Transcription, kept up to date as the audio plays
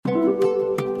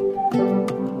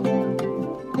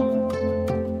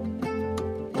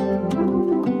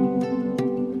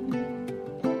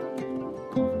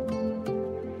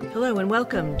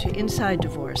welcome to Inside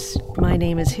Divorce. My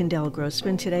name is Hindel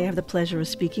Grossman. Today I have the pleasure of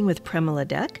speaking with Premela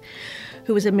Deck,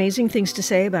 who has amazing things to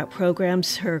say about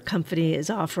programs her company is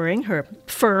offering, her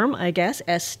firm, I guess,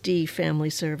 SD Family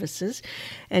Services,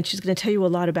 and she's going to tell you a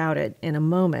lot about it in a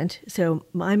moment. So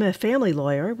I'm a family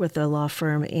lawyer with a law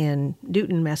firm in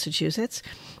Newton, Massachusetts,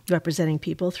 representing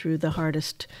people through the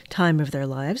hardest time of their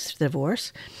lives,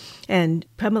 divorce. And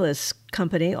Premela's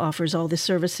company offers all the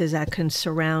services that can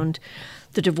surround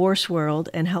the divorce world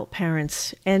and help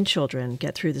parents and children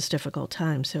get through this difficult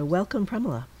time. So welcome,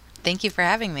 Premela. Thank you for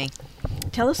having me.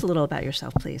 Tell us a little about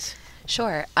yourself, please.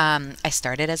 Sure. I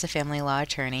started as a family law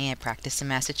attorney. I practiced in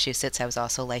Massachusetts. I was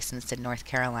also licensed in North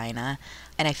Carolina.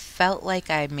 And I felt like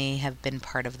I may have been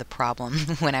part of the problem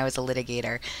when I was a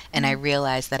litigator. And I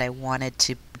realized that I wanted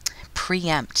to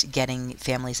preempt getting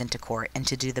families into court and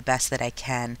to do the best that I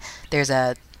can. There's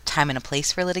a time and a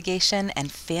place for litigation,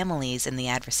 and families in the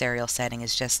adversarial setting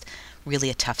is just really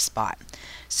a tough spot.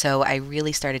 So I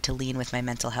really started to lean with my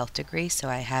mental health degree. So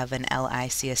I have an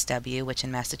LICSW, which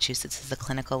in Massachusetts is a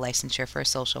clinical licensure for a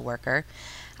social worker.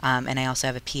 And I also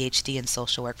have a PhD in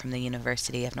social work from the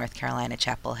University of North Carolina,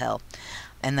 Chapel Hill.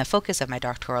 And the focus of my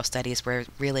doctoral studies were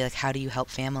really like, how do you help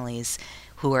families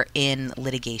who are in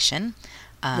litigation,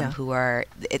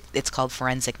 it's called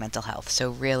forensic mental health. So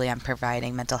really I'm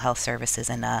providing mental health services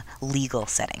in a legal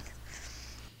setting.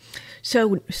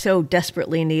 So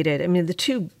desperately needed. I mean, the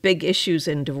two big issues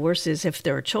in divorces, if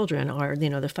there are children, are,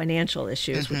 the financial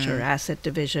issues, which are asset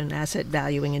division, asset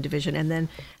valuing and division, and then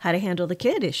how to handle the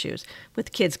kid issues,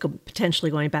 with kids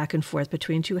potentially going back and forth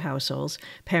between two households,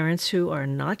 parents who are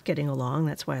not getting along,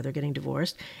 that's why they're getting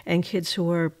divorced, and kids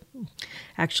who are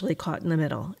actually caught in the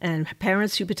middle, and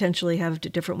parents who potentially have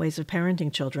different ways of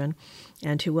parenting children,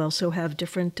 and who also have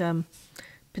different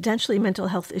potentially mental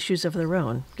health issues of their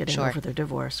own, getting over their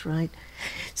divorce, right?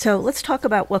 So let's talk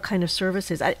about what kind of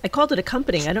services. I called it a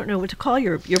company. I don't know what to call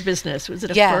your business. Was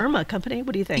it a firm, a company?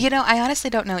 What do you think? I honestly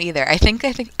don't know either. I think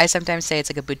I sometimes say it's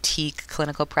like a boutique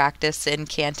clinical practice in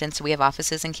Canton. So we have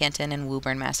offices in Canton and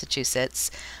Woburn, Massachusetts.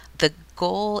 The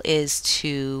goal is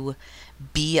to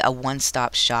be a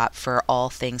one-stop shop for all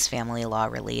things family law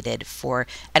related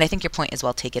and I think your point is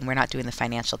well taken. We're not doing the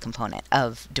financial component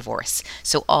of divorce.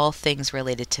 So all things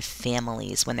related to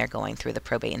families when they're going through the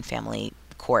probate and family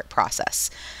court process.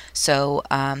 So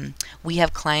we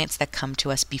have clients that come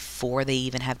to us before they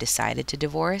even have decided to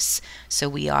divorce. So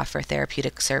we offer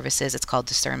therapeutic services. It's called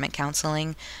discernment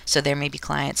counseling. So there may be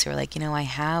clients who are like, I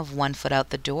have one foot out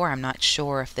the door. I'm not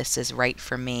sure if this is right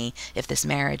for me, if this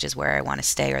marriage is where I want to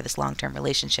stay, or this long-term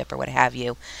relationship, or what have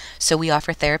you. So we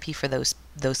offer therapy for those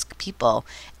people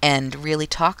and really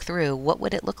talk through what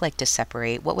would it look like to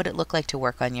separate, what would it look like to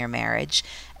work on your marriage,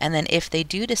 and then if they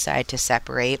do decide to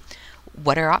separate,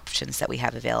 what are options that we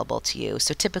have available to you?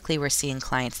 So typically we're seeing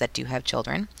clients that do have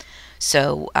children.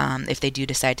 So if they do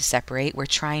decide to separate, we're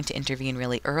trying to intervene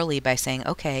really early by saying,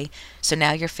 okay, so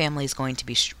now your family is going to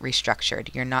be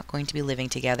restructured. You're not going to be living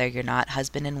together. You're not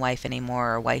husband and wife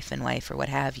anymore, or wife and wife, or what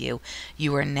have you.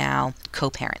 You are now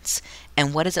co-parents.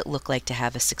 And what does it look like to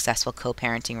have a successful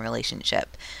co-parenting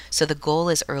relationship? So the goal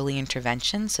is early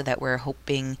intervention so that we're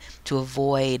hoping to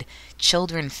avoid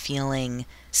children feeling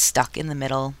stuck in the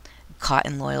middle, caught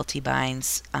in loyalty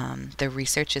binds. The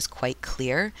research is quite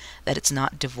clear that it's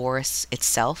not divorce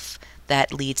itself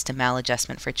that leads to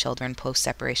maladjustment for children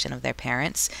post-separation of their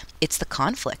parents. It's the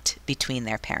conflict between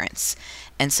their parents.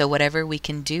 And so whatever we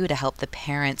can do to help the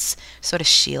parents sort of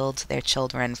shield their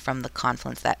children from the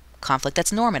conflict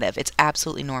that's normative. It's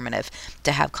absolutely normative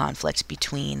to have conflict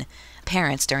between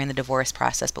parents during the divorce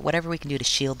process, but whatever we can do to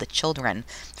shield the children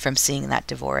from seeing that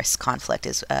divorce conflict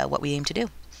is what we aim to do.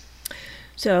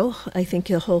 So I think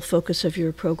the whole focus of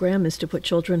your program is to put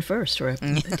children first, or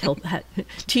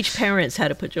teach parents how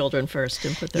to put children first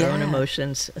and put their own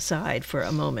emotions aside for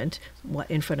a moment,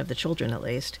 in front of the children at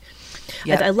least.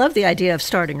 Yep. I love the idea of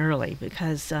starting early,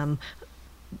 because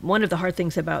one of the hard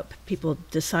things about people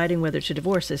deciding whether to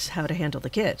divorce is how to handle the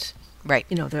kids. Right.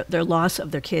 Their loss of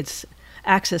their kids,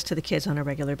 access to the kids on a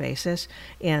regular basis.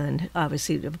 And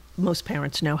obviously most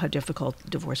parents know how difficult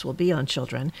divorce will be on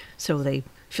children, so they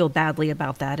feel badly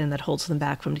about that, and that holds them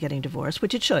back from getting divorced,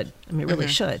 which it should. I mean, it really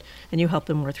should. And you help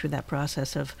them work through that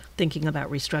process of thinking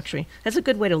about restructuring. That's a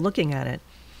good way of looking at it,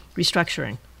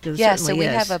 restructuring. There Yeah, so certainly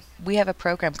is. we have a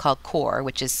program called CORE,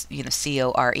 which is,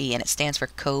 CORE, and it stands for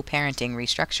co-parenting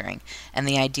restructuring. And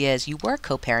the idea is you were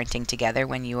co-parenting together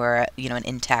when you were, an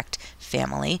intact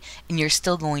family, and you're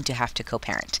still going to have to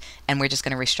co-parent. And we're just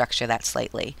going to restructure that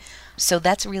slightly. So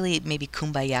that's really maybe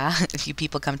kumbaya if you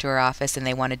people come to our office and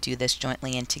they want to do this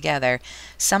jointly and together.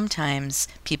 Sometimes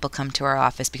people come to our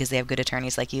office because they have good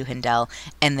attorneys like you, Hindel,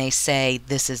 and they say,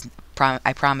 this is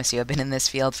I promise you, I've been in this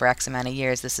field for X amount of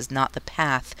years. This is not the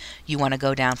path you want to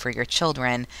go down for your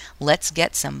children. Let's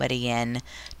get somebody in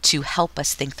to help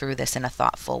us think through this in a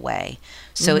thoughtful way.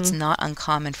 So it's not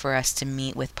uncommon for us to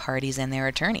meet with parties and their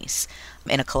attorneys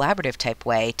in a collaborative type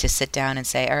way to sit down and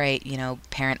say, all right,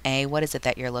 parent A, what is it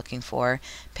that you're looking for?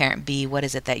 Parent B, what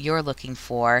is it that you're looking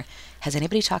for? Has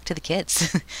anybody talked to the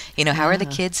kids? How are the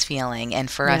kids feeling? And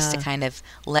for us to kind of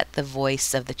let the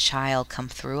voice of the child come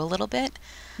through a little bit.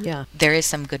 Yeah. There is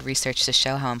some good research to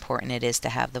show how important it is to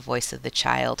have the voice of the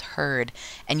child heard.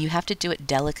 And you have to do it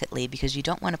delicately because you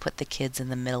don't want to put the kids in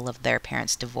the middle of their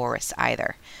parents' divorce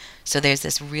either. So there's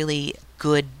this really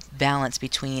good balance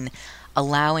between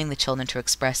allowing the children to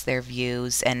express their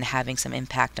views and having some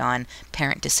impact on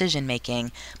parent decision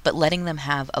making, but letting them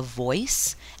have a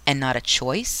voice and not a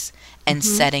choice, and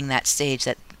setting that stage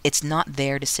that it's not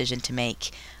their decision to make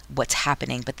what's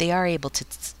happening, but they are able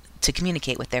to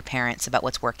communicate with their parents about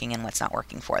what's working and what's not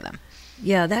working for them.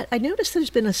 Yeah, that I noticed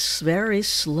there's been a very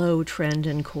slow trend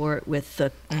in court with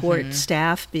the court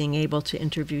staff being able to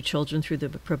interview children through the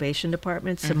probation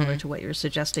department, similar to what you're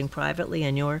suggesting privately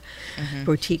in your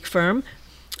boutique firm.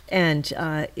 And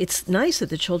it's nice that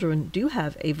the children do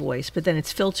have a voice, but then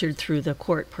it's filtered through the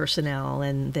court personnel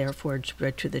and therefore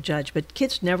to the judge. But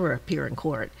kids never appear in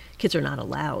court. Kids are not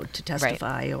allowed to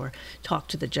testify or talk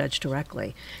to the judge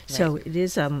directly. So it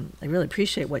is, I really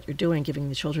appreciate what you're doing, giving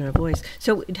the children a voice.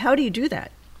 So how do you do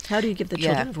that? How do you give the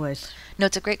children a voice? No,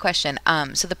 it's a great question.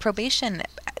 So the probation,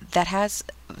 that has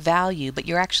value, but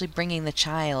you're actually bringing the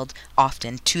child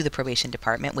often to the probation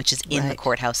department, which is in the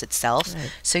courthouse itself.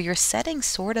 So you're setting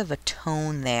sort of a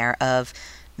tone there of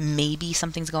maybe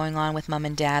something's going on with mom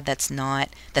and dad that's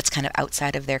kind of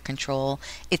outside of their control.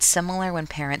 It's similar when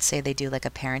parents say they do like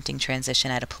a parenting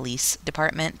transition at a police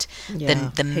department.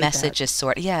 The message is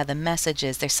the message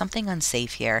is there's something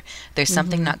unsafe here. There's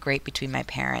something not great between my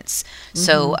parents.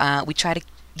 So we try to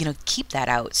keep that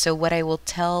out. So what I will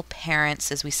tell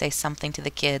parents is we say something to the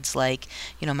kids like,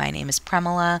 my name is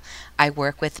Premela. I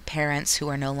work with parents who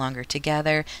are no longer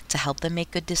together to help them make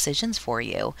good decisions for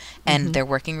you. And they're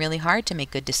working really hard to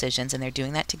make good decisions, and they're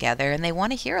doing that together, and they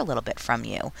want to hear a little bit from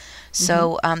you.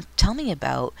 So tell me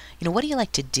about, what do you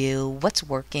like to do? What's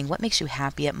working? What makes you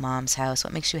happy at mom's house?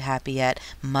 What makes you happy at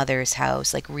mother's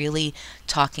house? Like really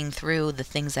talking through the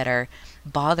things that are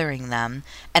bothering them,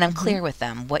 and I'm clear with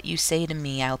them. What you say to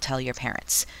me, I'll tell your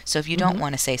parents. So if you don't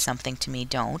want to say something to me,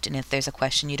 don't. And if there's a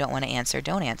question you don't want to answer,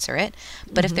 don't answer it.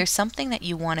 But if there's something that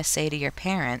you want to say to your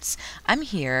parents, I'm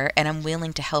here and I'm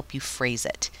willing to help you phrase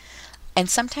it. And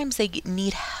sometimes they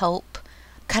need help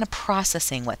kind of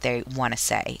processing what they want to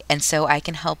say. And so I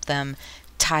can help them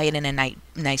tie it in a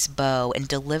nice bow and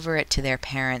deliver it to their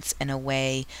parents in a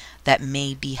way that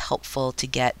may be helpful to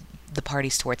get the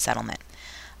parties towards settlement.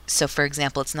 So, for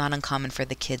example, it's not uncommon for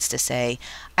the kids to say,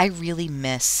 I really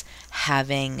miss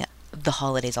having the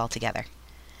holidays all together.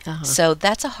 So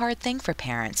that's a hard thing for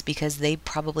parents because they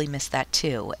probably miss that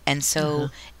too. And so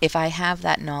if I have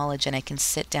that knowledge and I can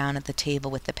sit down at the table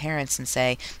with the parents and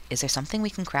say, is there something we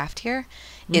can craft here?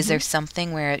 Is there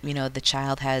something where, the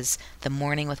child has the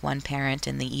morning with one parent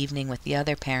and the evening with the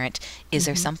other parent? Is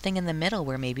there something in the middle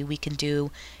where maybe we can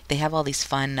do, they have all these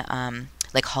fun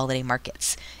like holiday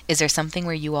markets. Is there something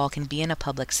where you all can be in a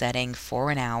public setting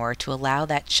for an hour to allow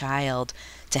that child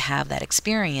to have that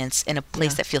experience in a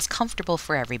place that feels comfortable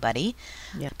for everybody?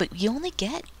 But you only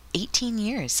get 18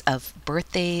 years of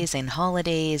birthdays and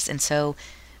holidays, and so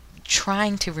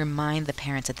trying to remind the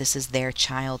parents that this is their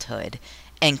childhood,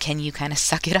 and can you kind of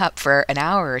suck it up for an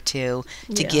hour or two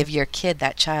to give your kid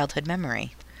that childhood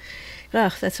memory?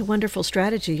 Oh, that's a wonderful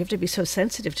strategy. You have to be so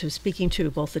sensitive to speaking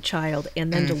to both the child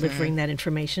and then delivering that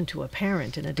information to a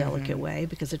parent in a delicate way,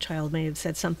 because the child may have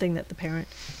said something that the parent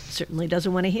certainly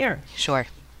doesn't want to hear. Sure.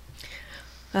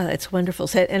 It's wonderful.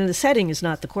 And the setting is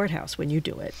not the courthouse when you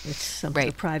do it. It's something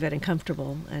private and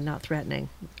comfortable and not threatening.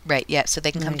 Right, yeah. So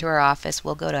they can come to our office.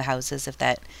 We'll go to houses if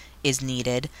that is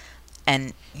needed.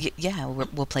 And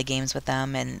we'll play games with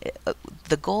them. And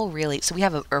the goal really, so we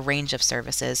have a range of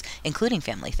services, including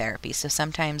family therapy. So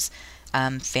sometimes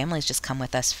families just come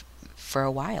with us for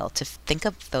a while to think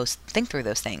through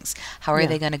those things. How are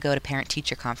they going to go to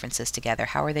parent-teacher conferences together?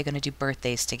 How are they going to do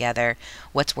birthdays together?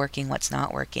 What's working, what's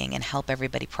not working, and help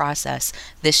everybody process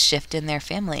this shift in their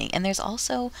family. And there's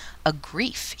also a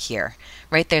grief here,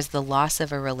 right? There's the loss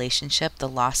of a relationship, the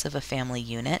loss of a family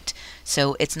unit.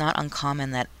 So it's not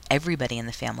uncommon that everybody in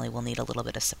the family will need a little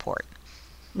bit of support.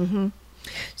 Mm-hmm.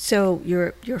 So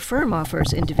your firm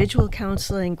offers individual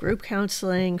counseling, group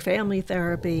counseling, family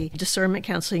therapy, discernment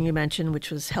counseling you mentioned,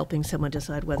 which was helping someone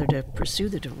decide whether to pursue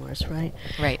the divorce, right?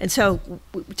 Right. And so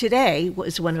today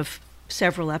was one of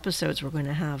several episodes we're going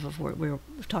to have of where we're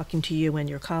talking to you and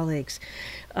your colleagues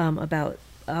about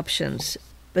options.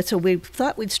 But so we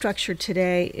thought we'd structure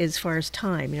today as far as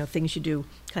time, things you do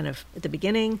kind of at the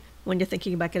beginning when you're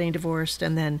thinking about getting divorced,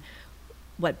 and then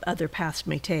what other paths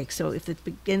may take. So if it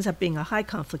ends up being a high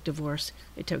conflict divorce,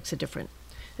 it takes a different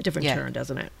turn,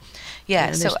 doesn't it? Yeah.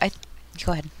 And so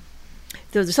go ahead.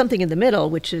 There's something in the middle,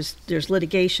 which is there's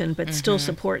litigation, but still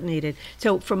support needed.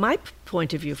 So from my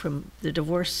point of view, from the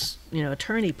divorce,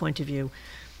 attorney point of view,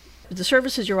 the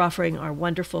services you're offering are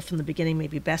wonderful from the beginning,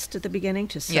 maybe best at the beginning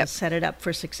to set it up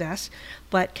for success,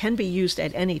 but can be used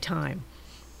at any time.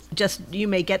 Just you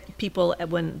may get people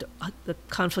when the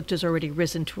conflict has already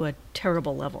risen to a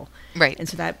terrible level. Right. And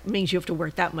so that means you have to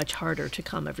work that much harder to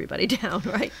calm everybody down,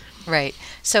 right? Right.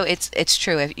 So it's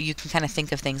true. You can kind of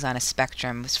think of things on a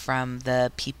spectrum from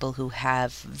the people who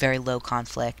have very low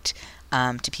conflict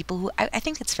to people who, I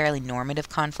think it's fairly normative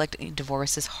conflict.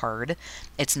 Divorce is hard.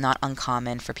 It's not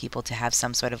uncommon for people to have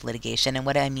some sort of litigation. And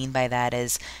what I mean by that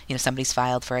is, somebody's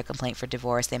filed for a complaint for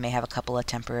divorce. They may have a couple of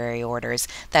temporary orders.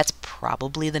 That's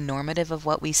probably the normative of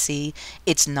what we see.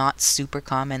 It's not super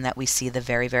common that we see the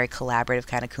very, very collaborative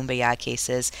kind of kumbaya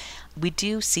cases. We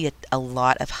do see a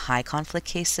lot of high conflict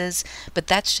cases, but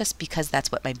that's just because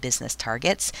that's what my business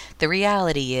targets. The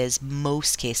reality is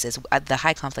most cases, the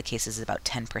high conflict cases is about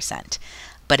 10%,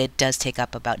 but it does take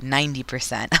up about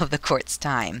 90% of the court's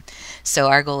time. So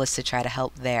our goal is to try to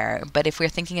help there. But if we're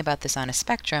thinking about this on a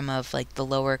spectrum of like the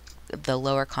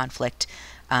lower conflict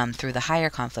through the higher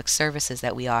conflict services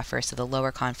that we offer. So the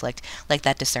lower conflict, like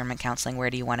that discernment counseling, where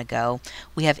do you want to go?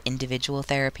 We have individual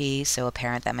therapy, so a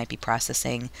parent that might be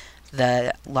processing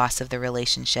the loss of the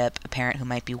relationship, a parent who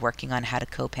might be working on how to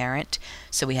co-parent.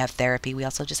 So we have therapy. We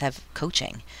also just have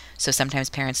coaching. So sometimes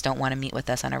parents don't want to meet with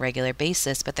us on a regular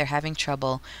basis, but they're having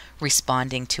trouble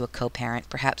responding to a co-parent.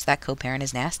 Perhaps that co-parent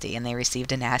is nasty and they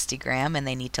received a nasty gram and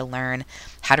they need to learn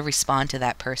how to respond to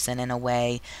that person in a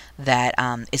way that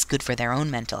is good for their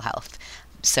own mental health.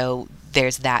 So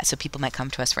there's that. So people might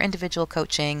come to us for individual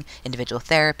coaching, individual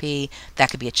therapy. That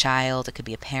could be a child. It could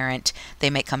be a parent. They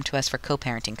might come to us for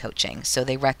co-parenting coaching. So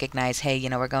they recognize, hey,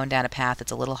 we're going down a path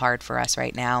that's a little hard for us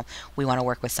right now. We want to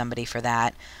work with somebody for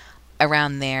that.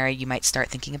 Around there, you might start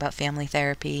thinking about family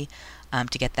therapy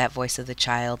to get that voice of the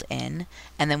child in.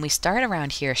 And then we start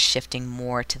around here shifting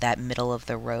more to that middle of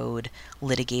the road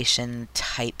litigation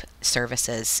type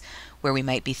services, where we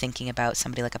might be thinking about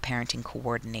somebody like a parenting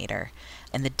coordinator.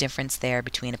 And the difference there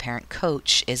between a parent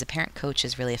coach is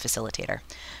really a facilitator.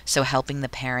 So helping the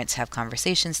parents have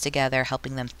conversations together,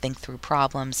 helping them think through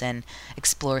problems and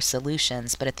explore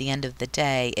solutions. But at the end of the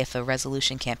day, if a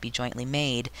resolution can't be jointly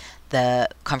made, the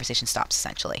conversation stops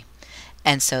essentially.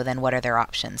 And so then what are their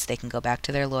options? They can go back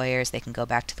to their lawyers, they can go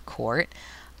back to the court,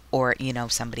 or,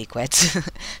 somebody quits.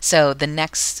 So the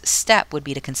next step would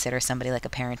be to consider somebody like a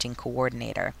parenting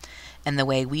coordinator. And the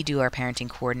way we do our parenting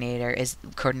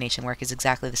coordination work is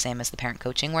exactly the same as the parent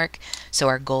coaching work. So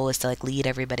our goal is to lead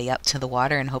everybody up to the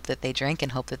water and hope that they drink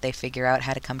and hope that they figure out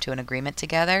how to come to an agreement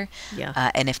together.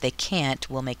 Yeah. And if they can't,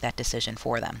 we'll make that decision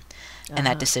for them. And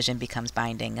that decision becomes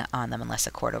binding on them unless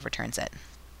a court overturns it.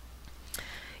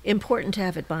 Important to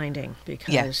have it binding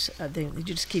because you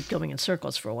just keep going in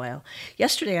circles for a while.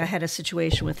 Yesterday I had a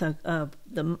situation with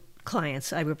the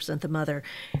clients. I represent the mother,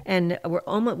 and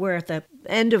we're at the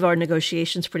end of our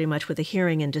negotiations pretty much with a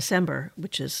hearing in December,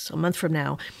 which is a month from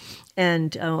now.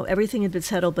 And everything had been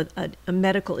settled, but a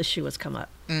medical issue has come up.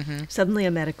 Mm-hmm. Suddenly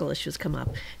a medical issue has come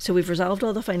up. So we've resolved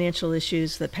all the financial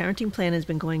issues. The parenting plan has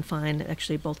been going fine.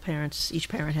 Actually, each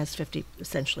parent has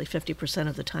essentially 50%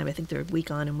 of the time. I think they're week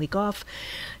on and week off.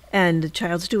 And the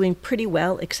child's doing pretty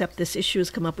well, except this issue has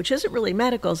come up, which isn't really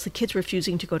medical. It's the kid's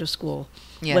refusing to go to school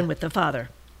when with the father,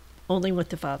 only with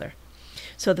the father.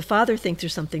 So the father thinks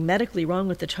there's something medically wrong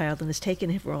with the child and has taken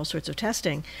him for all sorts of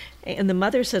testing. And the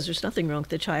mother says there's nothing wrong with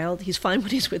the child. He's fine when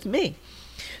he's with me.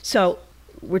 So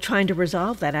we're trying to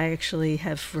resolve that. I actually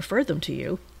have referred them to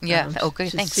you. Yeah.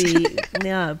 Good. Thanks.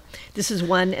 This is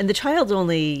one. And the child's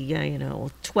only,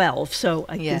 12. So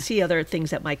I can see other things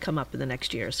that might come up in the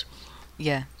next years.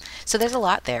 Yeah. So there's a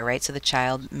lot there, right? So the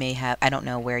child may have, I don't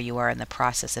know where you are in the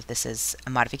process, if this is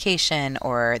a modification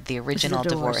or the This is a original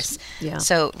divorce. divorce. Yeah.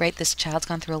 So, right, this child's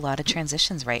gone through a lot of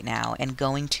transitions right now, and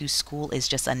going to school is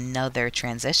just another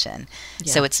transition.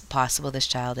 So Yeah. it's possible this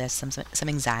child has some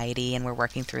anxiety, and we're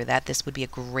working through that. This would be a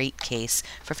great case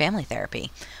for family therapy.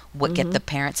 What get the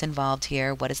parents involved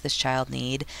here? What does this child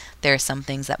need? There are some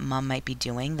things that mom might be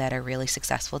doing that are really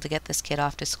successful to get this kid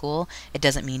off to school. It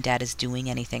doesn't mean dad is doing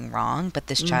anything wrong, but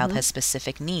this child has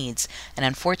specific needs. And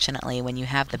unfortunately, when you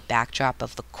have the backdrop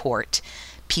of the court,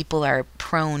 people are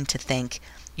prone to think,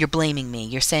 you're blaming me,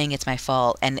 you're saying it's my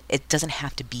fault, and it doesn't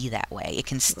have to be that way. It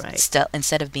can Right. still,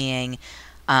 instead of being,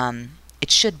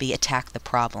 it should be attack the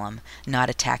problem, not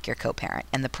attack your co-parent.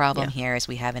 And the problem Yeah. here is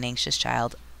we have an anxious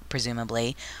child,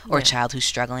 presumably, or a Yeah. child who's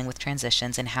struggling with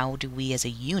transitions, and how do we as a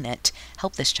unit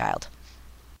help this child?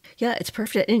 Yeah, it's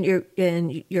perfect.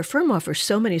 And your firm offers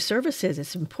so many services.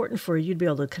 It's important for you to be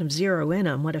able to kind of zero in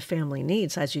on what a family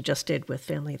needs, as you just did with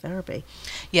family therapy.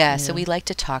 Yeah, so we like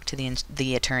to talk to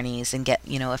the attorneys and get,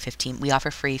 a 15, we offer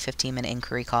free 15-minute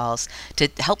inquiry calls to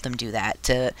help them do that.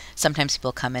 To sometimes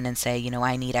people come in and say,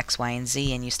 I need X, Y, and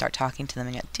Z, and you start talking to them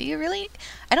and you're like, do you really?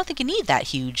 I don't think you need that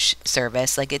huge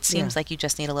service. Like, it seems like you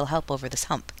just need a little help over this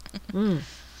hump. Do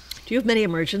you have many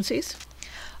emergencies?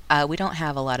 We don't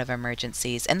have a lot of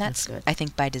emergencies, and that's good. I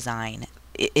think, by design.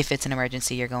 If it's an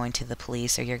emergency, you're going to the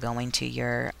police or you're going to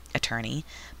your attorney.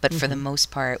 But for the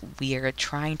most part, we are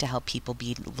trying to help people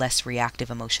be less reactive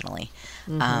emotionally.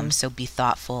 So be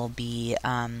thoughtful, be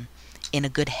in a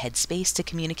good headspace to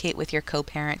communicate with your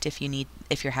co-parent if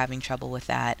you're having trouble with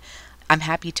that. I'm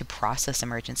happy to process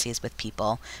emergencies with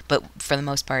people, but for the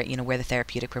most part, we're the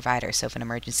therapeutic provider. So if an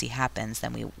emergency happens,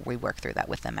 then we work through that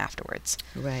with them afterwards.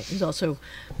 Right. It's also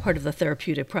part of the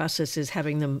therapeutic process is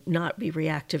having them not be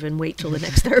reactive and wait till the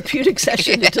next therapeutic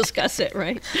session to discuss it,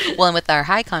 right? Well, and with our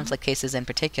high conflict cases in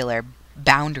particular,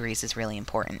 boundaries is really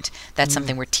important. That's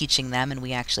something we're teaching them, and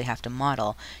we actually have to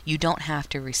model. You don't have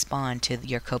to respond to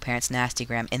your co-parent's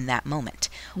nastygram in that moment.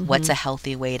 What's a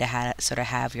healthy way to sort of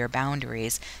have your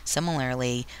boundaries?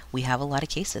 Similarly, we have a lot of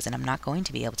cases, and I'm not going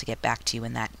to be able to get back to you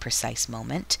in that precise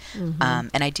moment.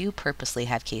 And I do purposely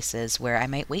have cases where I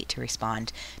might wait to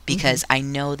respond because I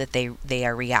know that they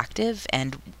are reactive,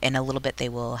 and in a little bit they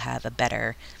will have a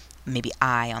better maybe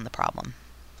eye on the problem.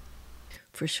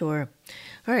 For sure.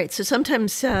 All right. So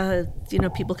sometimes,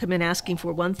 people come in asking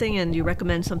for one thing, and you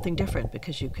recommend something different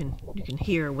because you can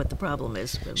hear what the problem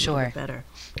is a little bit better.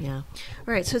 Yeah. All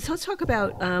right. So let's talk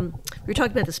about. We're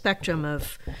talking about the spectrum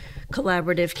of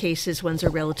collaborative cases. Ones are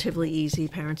relatively easy.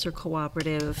 Parents are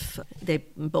cooperative. They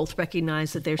both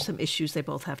recognize that there's some issues they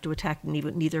both have to attack.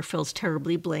 Neither feels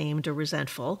terribly blamed or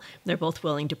resentful. They're both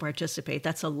willing to participate.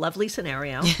 That's a lovely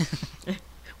scenario.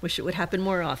 Wish it would happen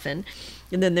more often.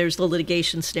 And then there's the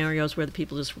litigation scenarios where the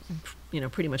people just,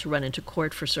 pretty much run into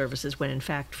court for services when in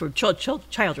fact, for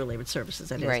child-related services,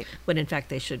 that is, Right. when in fact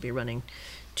they should be running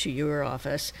to your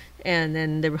office. And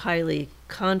then the highly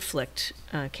conflict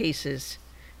cases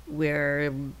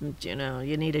where,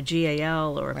 you need a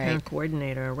GAL or a parent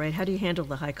coordinator, right? How do you handle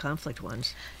the high conflict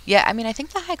ones? Yeah, I mean, I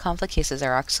think the high conflict cases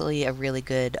are actually a really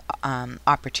good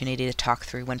opportunity to talk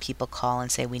through when people call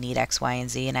and say, we need X, Y, and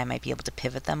Z, and I might be able to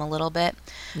pivot them a little bit.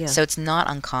 Yeah. So it's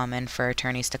not uncommon for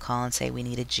attorneys to call and say, we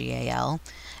need a GAL.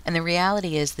 And the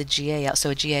reality is the GAL,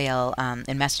 so a GAL,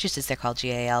 in Massachusetts they're called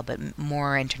GAL, but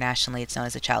more internationally it's known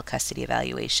as a child custody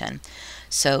evaluation.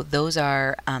 So those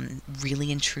are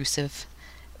really intrusive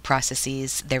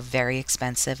processes. They're very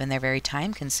expensive and they're very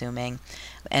time consuming,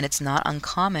 and it's not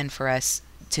uncommon for us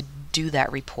to do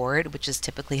that report, which is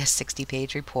typically a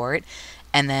 60-page report,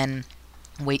 and then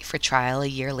wait for trial a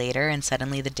year later and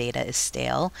suddenly the data is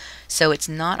stale. So it's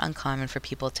not uncommon for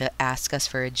people to ask us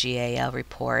for a GAL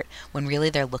report when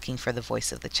really they're looking for the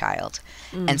voice of the child.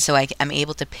 And so I'm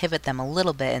able to pivot them a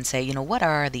little bit and say, what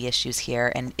are the issues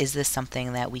here, and is this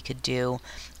something that we could do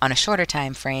on a shorter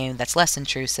time frame that's less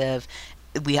intrusive?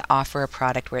 We offer a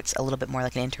product where it's a little bit more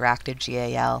like an interactive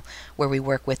GAL, where we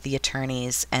work with the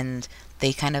attorneys and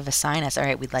they kind of assign us, all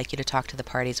right, we'd like you to talk to the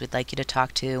parties, we'd like you to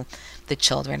talk to the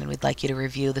children, and we'd like you to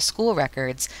review the school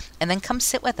records, and then come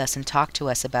sit with us and talk to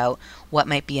us about what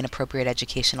might be an appropriate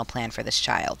educational plan for this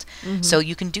child. So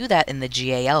you can do that in the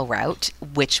GAL route,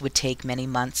 which would take many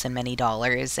months and many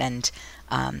dollars, and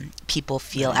people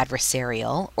feel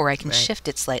adversarial, or I can shift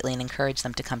it slightly and encourage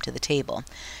them to come to the table.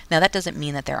 Now, that doesn't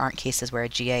mean that there aren't cases where a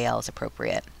GAL is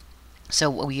appropriate. So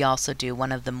what we also do,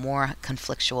 one of the more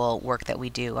conflictual work that we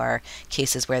do are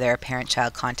cases where there are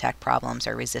parent-child contact problems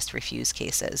or resist-refuse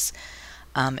cases.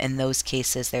 In those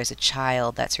cases, there's a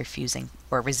child that's refusing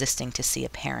or resisting to see a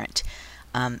parent.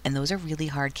 And those are really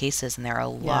hard cases, and there are a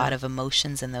lot of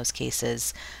emotions in those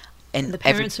cases. And the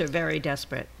parents are very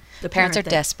desperate. The parents are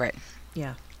desperate.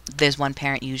 Yeah. There's one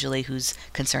parent usually who's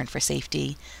concerned for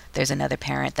safety. There's another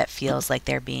parent that feels like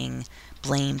they're being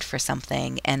blamed for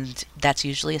something, and that's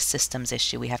usually a systems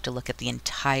issue. We have to look at the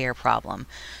entire problem.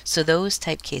 So those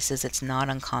type cases, it's not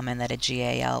uncommon that a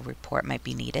GAL report might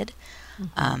be needed.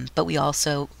 But we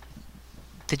also,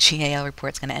 the GAL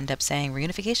report's going to end up saying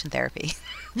reunification therapy.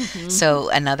 So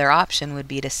another option would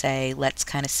be to say, let's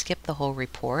kind of skip the whole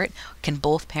report. Can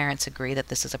both parents agree that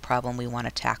this is a problem we want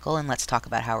to tackle, and let's talk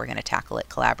about how we're going to tackle it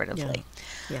collaboratively.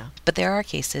 Yeah. But there are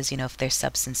cases, if there's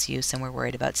substance use and we're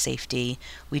worried about safety,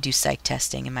 we do psych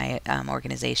testing in my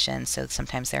organization. So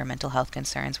sometimes there are mental health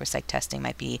concerns where psych testing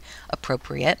might be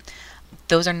appropriate.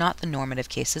 Those are not the normative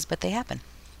cases, but they happen.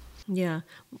 Yeah.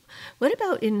 What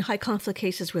about in high conflict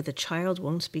cases where the child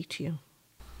won't speak to you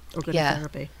or go to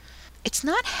therapy? It's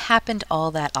not happened all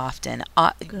that often.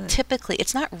 Typically,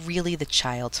 it's not really the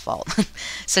child's fault.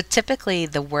 So typically,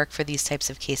 the work for these types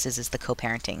of cases is the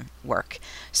co-parenting work.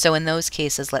 So in those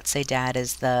cases, let's say dad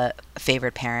is the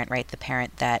favored parent, right? The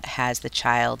parent that has the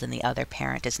child and the other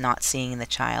parent is not seeing the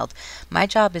child. My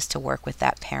job is to work with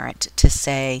that parent to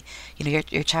say, your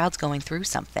child's going through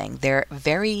something. They're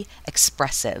very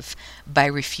expressive by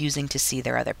refusing to see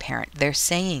their other parent. They're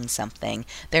saying something.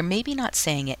 They're maybe not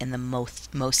saying it in the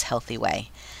most healthy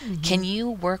way. Can you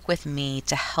work with me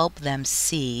to help them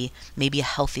see maybe a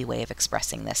healthy way of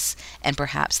expressing this, and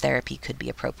perhaps therapy could be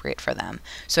appropriate for them?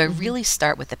 So I really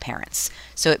start with the parents.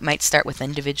 So it might start with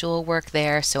individual work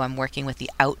there. So I'm working with the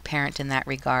out parent in that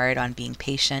regard on being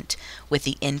patient. With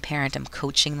the in parent, I'm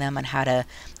coaching them on how to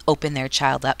open their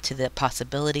child up to the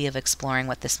possibility of exploring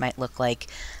what this might look like.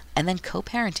 And then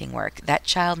co-parenting work. That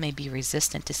child may be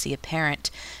resistant to see a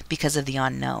parent because of the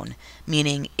unknown.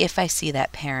 Meaning, if I see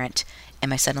that parent,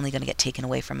 am I suddenly going to get taken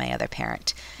away from my other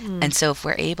parent? And so if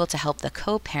we're able to help the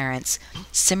co-parents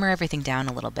simmer everything down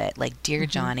a little bit, like, dear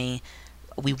Johnny,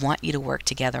 we want you to work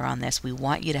together on this. We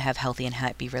want you to have healthy and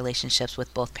happy relationships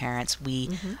with both parents.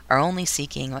 We are only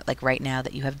seeking, like right now,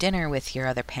 that you have dinner with your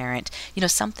other parent.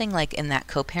 Something like in that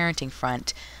co-parenting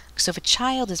front. So if a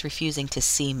child is refusing to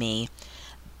see me,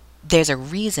 there's a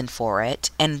reason for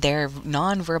it, and their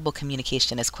nonverbal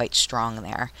communication is quite strong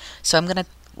there. So I'm going to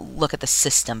look at the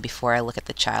system before I look at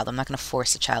the child. I'm not going to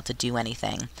force the child to do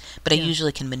anything, but I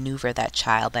usually can maneuver that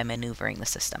child by maneuvering the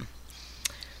system.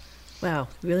 Wow,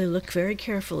 really look very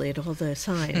carefully at all the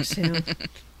signs,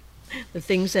 the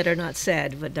things that are not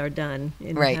said but are done,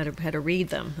 and how to read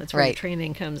them. That's where the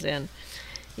training comes in.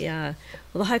 Yeah,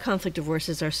 well, the high conflict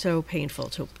divorces are so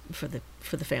painful for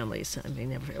the families. I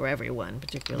mean, or everyone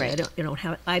particularly.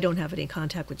 I don't have any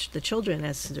contact with the children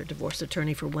as their divorce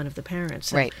attorney for one of the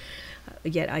parents. Right.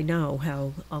 Yet I know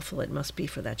how awful it must be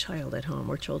for that child at home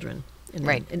or children.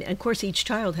 And of course, each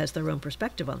child has their own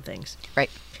perspective on things. Right.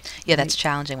 Yeah, that's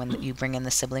challenging when you bring in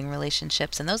the sibling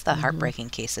relationships, and those are the heartbreaking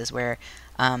cases where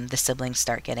the siblings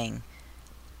start getting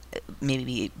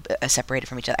maybe separated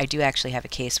from each other. I do actually have a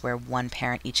case where one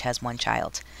parent each has one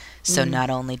child. So not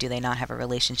only do they not have a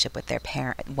relationship with their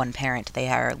one parent, they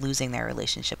are losing their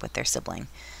relationship with their sibling.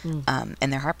 And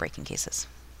they're heartbreaking cases.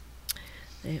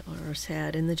 They are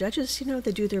sad. And the judges,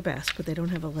 they do their best, but they don't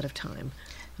have a lot of time.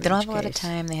 They don't have a lot of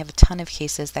time. They have a ton of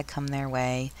cases that come their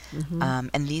way.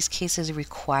 And these cases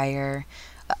require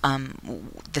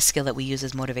the skill that we use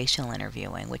is motivational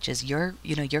interviewing, which is you're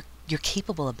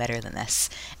capable of better than this.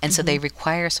 And so they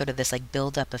require sort of this like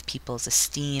buildup of people's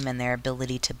esteem and their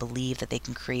ability to believe that they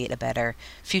can create a better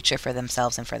future for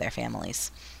themselves and for their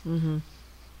families. You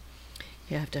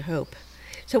have to hope.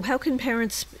 So how can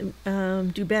parents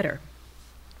do better?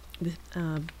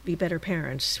 Be better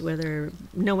parents, whether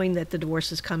knowing that the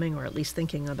divorce is coming or at least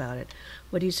thinking about it.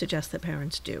 What do you suggest that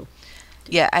parents do?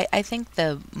 Yeah, I think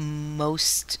the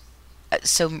most...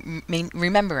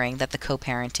 remembering that the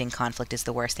co-parenting conflict is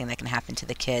the worst thing that can happen to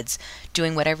the kids,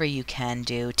 doing whatever you can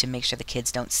do to make sure the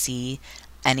kids don't see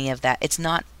any of that. It's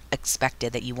not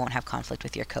expected that you won't have conflict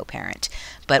with your co-parent.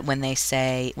 But when a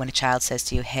child says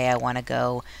to you, hey, I want to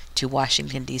go to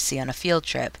Washington, D.C. on a field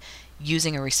trip,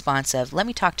 using a response of, let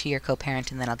me talk to your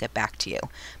co-parent and then I'll get back to you.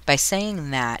 By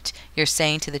saying that, you're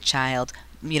saying to the child,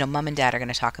 mom and dad are going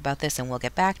to talk about this and we'll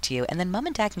get back to you. And then mom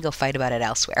and dad can go fight about it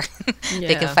elsewhere.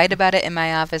 They can fight about it in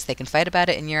my office. They can fight about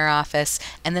it in your office.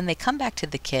 And then they come back to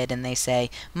the kid and they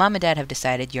say, mom and dad have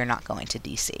decided you're not going to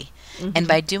DC. And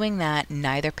by doing that,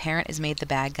 neither parent is made the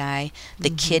bad guy.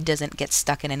 The kid doesn't get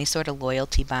stuck in any sort of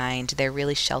loyalty bind. They're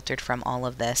really sheltered from all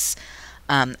of this.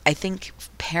 I think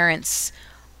parents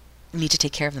need to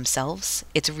take care of themselves.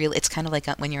 It's kind of like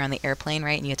when you're on the airplane,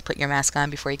 right? And you have to put your mask on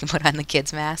before you can put on the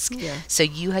kid's mask. Yeah. So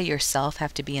you yourself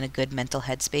have to be in a good mental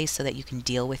headspace so that you can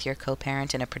deal with your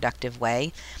co-parent in a productive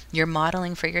way. You're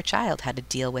modeling for your child how to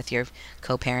deal with your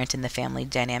co-parent and the family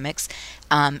dynamics.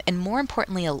 And more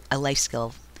importantly, a life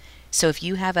skill. So if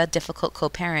you have a difficult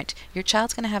co-parent, your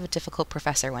child's going to have a difficult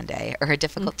professor one day, or a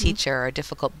difficult teacher, or a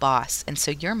difficult boss. And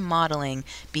so you're modeling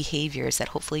behaviors that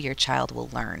hopefully your child will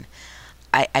learn.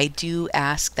 I do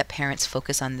ask that parents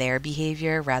focus on their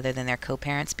behavior rather than their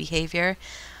co-parent's behavior.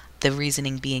 The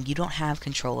reasoning being you don't have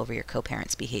control over your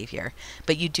co-parent's behavior,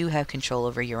 but you do have control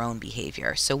over your own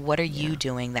behavior. So what are you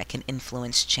doing that can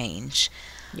influence change?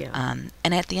 Yeah.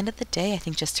 And at the end of the day, I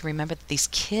think just to remember that these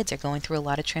kids are going through a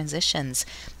lot of transitions,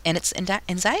 and it's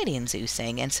anxiety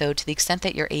inducing. And so to the extent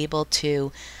that you're able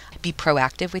to be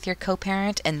proactive with your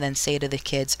co-parent and then say to the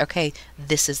kids, okay,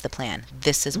 this is the plan.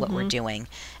 This is what we're doing.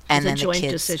 And It's then a the joint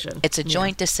kids, decision. it's a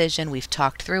joint decision. We've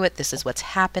talked through it. This is what's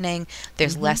happening.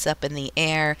 There's less up in the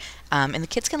air. And the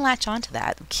kids can latch on to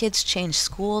that. Kids change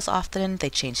schools often. They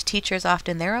change teachers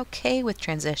often. They're okay with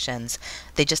transitions.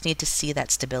 They just need to see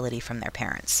that stability from their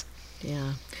parents.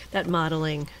 Yeah. That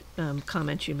modeling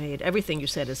comment you made, everything you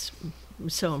said is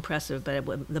so impressive,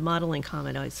 but the modeling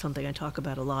comment is something I talk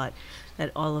about a lot.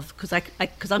 That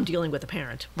because I'm dealing with a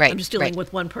parent. Right. I'm just dealing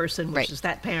with one person, which Right. is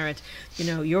that parent.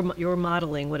 You're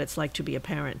modeling what it's like to be a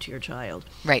parent to your child.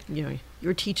 Right.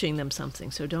 You're teaching them something.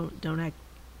 So don't act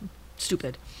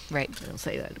stupid. Right. I don't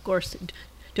say that. Of course,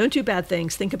 don't do bad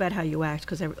things. Think about how you act,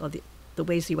 because the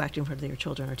ways you act in front of your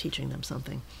children are teaching them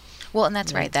something. Well, and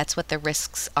that's right. That's what the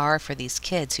risks are for these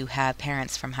kids who have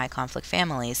parents from high conflict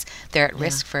families. They're at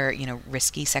risk for,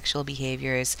 risky sexual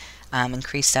behaviors,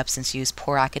 increased substance use,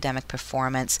 poor academic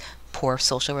performance, poor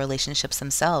social relationships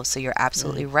themselves. So you're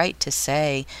absolutely right to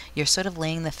say you're sort of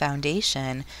laying the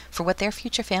foundation for what their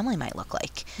future family might look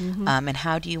like. And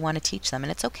how do you want to teach them?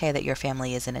 And it's okay that your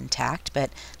family isn't intact, but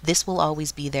this will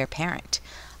always be their parent.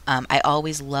 I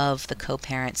always love the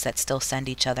co-parents that still send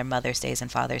each other Mother's Days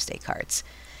and Father's Day cards.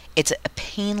 It's a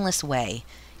painless way.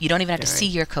 You don't even have to see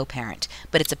your co-parent,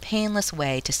 but it's a painless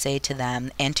way to say to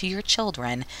them and to your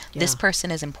children, this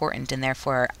person is important, and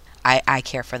therefore I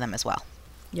care for them as well.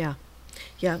 Yeah.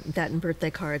 Yeah, that and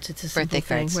birthday cards. It's a simple Birthday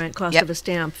thing, cards. right? Cost Yep. of a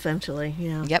stamp, eventually.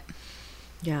 Yeah. Yep.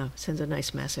 Yeah, sends a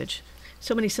nice message.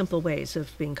 So many simple ways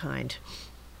of being kind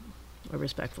or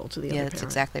respectful to the other Yeah, parent. that's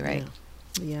exactly right.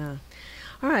 Yeah.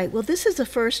 All right. Well, this is the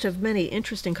first of many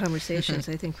interesting conversations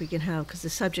I think we can have, because the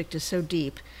subject is so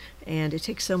deep and it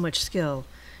takes so much skill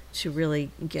to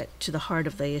really get to the heart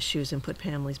of the issues and put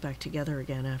families back together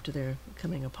again after they're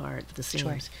coming apart at the seams.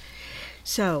 Sure.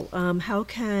 So how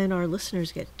can our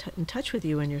listeners get in touch with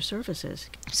you and your services?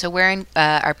 So we're in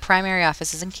our primary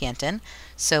office is in Canton.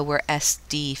 So we're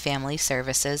SD Family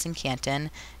Services in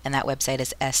Canton, and that website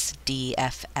is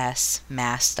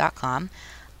sdfsmass.com.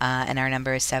 And our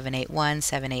number is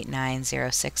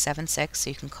 781-789-0676. So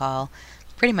you can call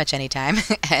pretty much any time,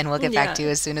 and we'll get back to you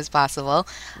as soon as possible.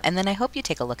 And then I hope you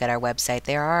take a look at our website.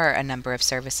 There are a number of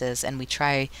services, and we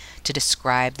try to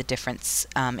describe the difference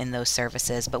in those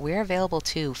services. But we're available,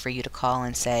 too, for you to call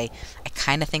and say, I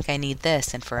kind of think I need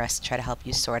this, and for us to try to help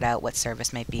you sort out what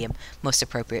service might be most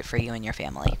appropriate for you and your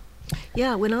family.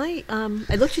 Yeah, when I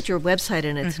looked at your website,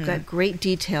 and it's got great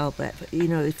detail, but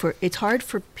it's hard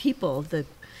for people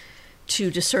to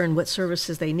discern what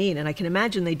services they need. And I can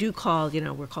imagine they do call,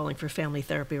 we're calling for family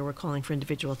therapy, or we're calling for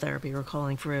individual therapy, or we're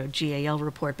calling for a GAL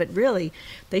report. But really,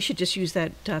 they should just use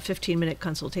that 15-minute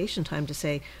consultation time to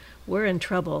say, we're in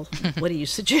trouble. What do you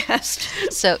suggest?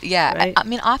 So, yeah, Right? I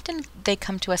mean, often they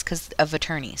come to us because of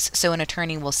attorneys. So an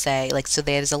attorney will say, so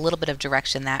there's a little bit of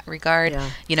direction in that regard.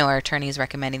 Yeah. Our attorney is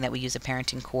recommending that we use a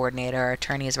parenting coordinator. Our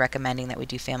attorney is recommending that we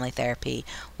do family therapy.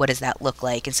 What does that look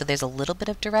like? And so there's a little bit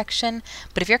of direction.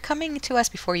 But if you're coming to us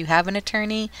before you have an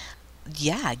attorney,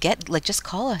 just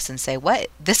call us and say,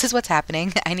 this is what's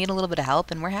happening. I need a little bit of help,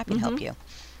 and we're happy to help you.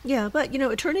 Yeah, but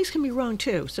attorneys can be wrong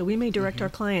too. So we may direct our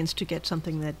clients to get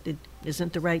something that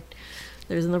isn't the right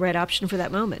option for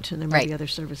that moment, and there might be other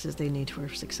services they need for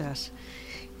success.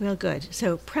 Well, good.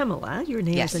 So Premela, your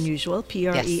name is unusual,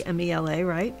 Premela,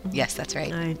 right? Yes, that's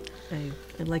right. I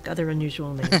like other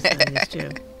unusual names than these too.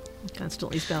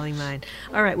 Constantly spelling mine.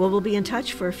 All right. Well, we'll be in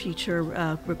touch for a future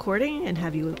recording and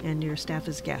have you and your staff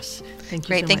as guests. Thank you.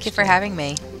 Great. So Thank much, you for Jen. having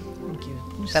me. Thank you.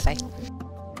 Bye-bye.